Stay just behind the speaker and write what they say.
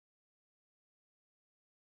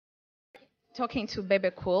talking to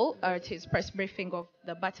BebeCool at his press briefing of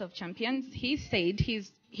the Battle of Champions, he said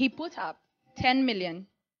he put up 10 million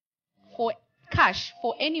for cash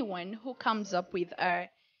for anyone who comes up with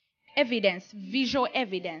evidence, visual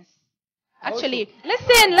evidence. Actually,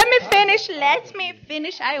 listen, let me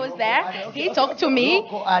finish. I was there. He talked to me.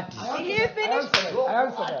 He finished.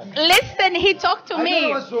 Listen, he talked to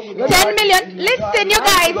me. 10 million. Listen, you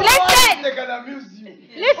guys, listen.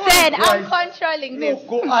 Listen, I'm controlling this.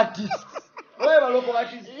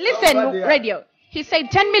 Listen, radio. He said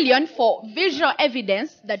 10 million for visual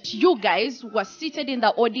evidence that you guys were seated in the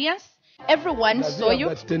audience. Everyone saw you.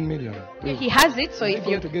 That's 10 million. He has it, so if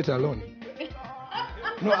you to get a loan.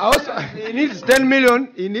 No, also he needs 10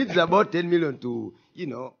 million. He needs about 10 million to,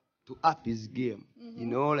 to up his game.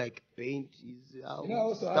 Like paint his house.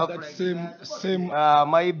 Also that like same.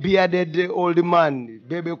 My bearded old man,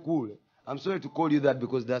 BebeCool. I'm sorry to call you that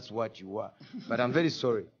because that's what you are. But I'm very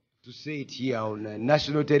sorry to say it here on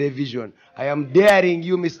national television. I am daring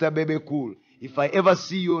you, Mr. BebeCool. If I ever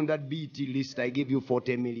see you on that BET list, I give you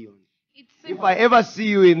 40 million. If I ever see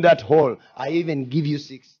you in that hall, I even give you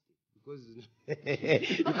 60. Because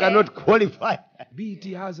you cannot qualify. BET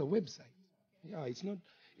has a website. Yeah, it's not.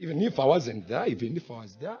 Even if I wasn't there, even if I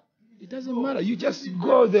was there, it doesn't matter. You just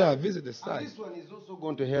go there, visit the site. This one is also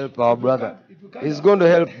going to help our brother. It's going to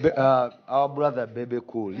help our brother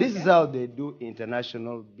BebeCool. This is how they do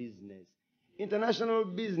international business. International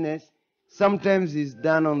business sometimes is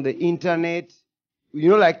done on the internet.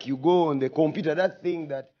 Like you go on the computer, that thing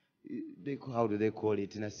that, how do they call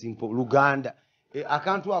it in a simple, Luganda.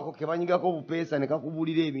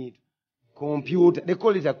 Computer. They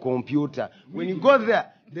call it a computer. When you go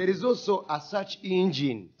there, there is also a search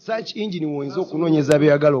engine. Search engine wenzo kunonyeza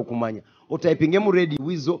byagala okumanya. Otypingemu ready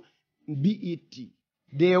Weasel BET.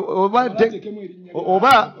 They oba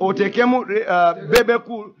otekemu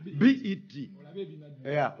BebeCool BET.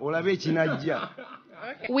 Yeah, olabe chinajja.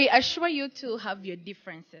 We assure you to have your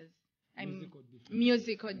differences.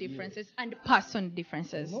 Musical differences and person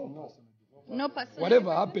differences. No person.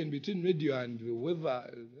 Whatever happened between radio and whoever,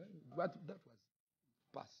 that was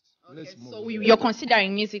past. Okay, so you're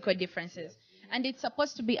considering musical differences. And it's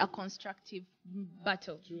supposed to be a constructive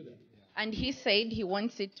battle. And he said he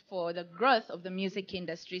wants it for the growth of the music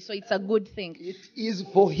industry. So it's a good thing. It is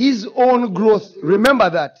for his own growth. Remember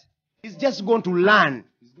that. He's just going to learn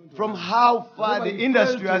from how far the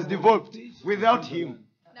industry has developed without him.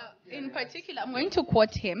 Now, in particular, I'm going to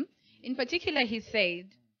quote him. In particular, he said,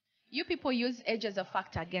 you people use age as a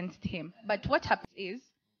factor against him. But what happens is,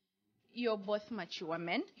 you're both mature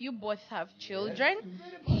men. You both have children.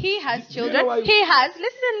 He has children. He has,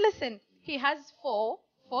 listen. He has four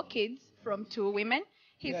kids from 2 women.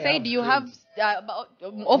 He said you have about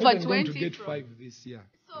over 20. Going to get 5 this year.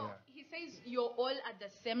 So he says you're all at the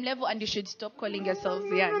same level and you should stop calling yourselves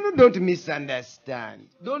young. No, don't misunderstand.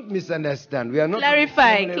 Don't misunderstand. We are not.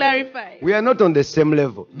 Clarify. We are not on the same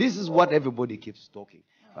level. This is what everybody keeps talking.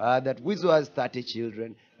 That Weasel has 30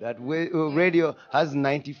 children, that radio has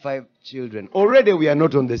 95 children. Already we are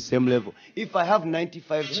not on the same level. If I have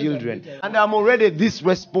 95 children and I'm already this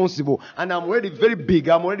responsible and I'm already very big,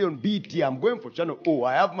 I'm already on BT, I'm going for channel O,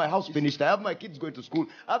 I have my house finished, I have my kids going to school.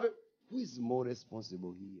 Who is more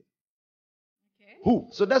responsible here? Okay. Who?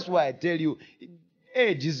 So that's why I tell you,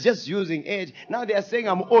 age is just using age. Now they are saying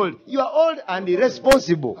I'm old. You are old and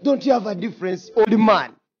irresponsible. Don't you have a difference, old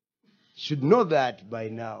man? Should know that by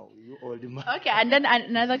now, you old man. Okay, and then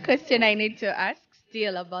another question I need to ask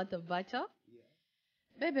still about the battle.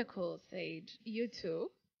 Yeah. BebeCool said, you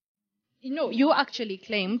two, you actually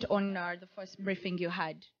claimed on the first briefing you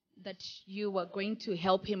had that you were going to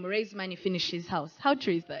help him raise money, finish his house. How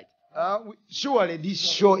true is that? Surely this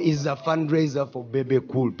show is a fundraiser for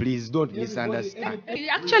BebeCool. Please don't misunderstand. He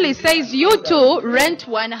actually says you two rent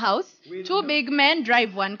one house, 2 big men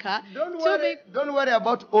drive 1 car. Don't worry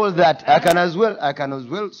about all that. I can as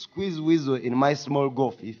well squeeze Weasel in my small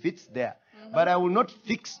golf if it's there. But I will not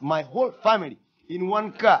fix my whole family in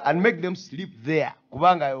 1 car and make them sleep there.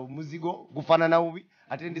 Kubanga muzigo gufanana ubi.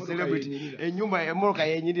 Attend celebrity. Enyumba emoroka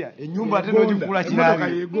yenyidira. Enyumba atendo jukula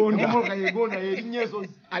kinali. Emoroka yegonda yenyeso.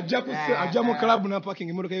 Ajja mu club na parking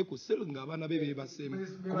emoroka ye ku selu ngabana bebe baseme.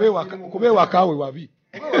 Kubewa kawe wabi.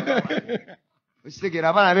 Usitegera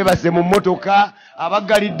abana be base mu motoka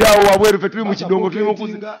abagaliddawo wabweru fe tuli mu kidongo tuli mu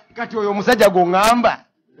kuzinga kati oyo omusajja go ngamba.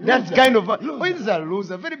 That's kind of is a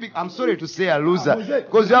loser, very big. I'm sorry to say a loser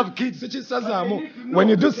because you have kids. When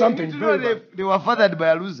you do something, they were fathered by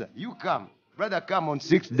a loser. You come. Brother, come on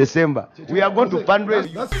 6th December. We are going to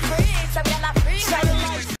fundraise.